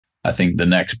I think the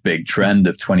next big trend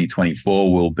of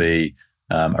 2024 will be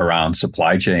around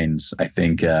supply chains. I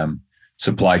think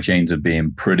supply chains are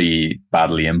being pretty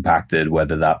badly impacted,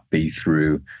 whether that be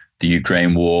through the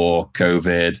Ukraine war,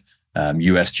 COVID,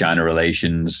 US-China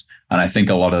relations. And I think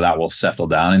a lot of that will settle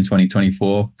down in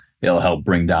 2024. It'll help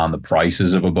bring down the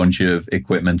prices of a bunch of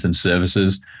equipment and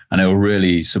services, and it will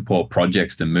really support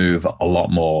projects to move a lot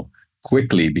more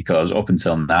quickly, because up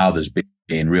until now, there's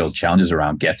been real challenges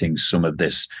around getting some of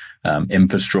this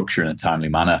infrastructure in a timely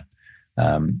manner.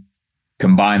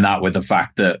 Combine that with the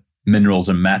fact that minerals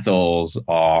and metals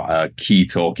are a key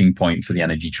talking point for the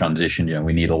energy transition.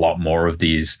 We need a lot more of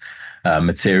these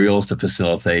materials to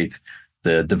facilitate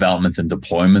the development and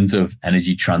deployment of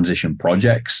energy transition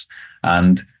projects.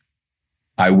 And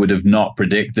I would have not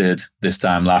predicted this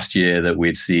time last year that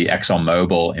we'd see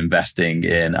ExxonMobil investing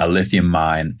in a lithium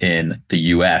mine in the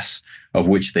US, of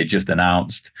which they just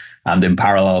announced. And in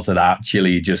parallel to that,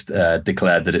 Chile just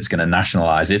declared that it's going to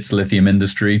nationalize its lithium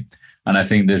industry. And I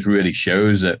think this really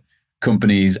shows that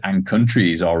companies and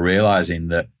countries are realizing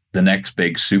that the next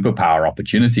big superpower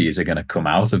opportunities are going to come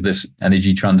out of this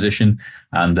energy transition.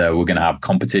 And we're going to have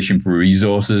competition for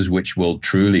resources, which will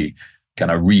truly kind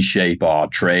of reshape our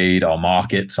trade, our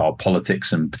markets, our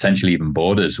politics, and potentially even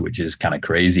borders, which is kind of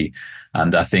crazy.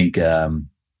 And I think a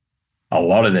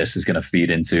lot of this is going to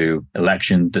feed into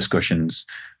election discussions.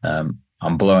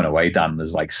 I'm blown away, Dan.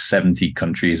 There's like 70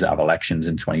 countries that have elections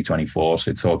in 2024.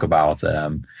 So talk about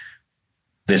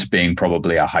this being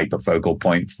probably a hyper-focal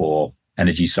point for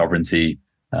energy sovereignty,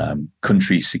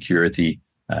 country security.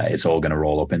 It's all going to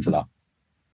roll up into that.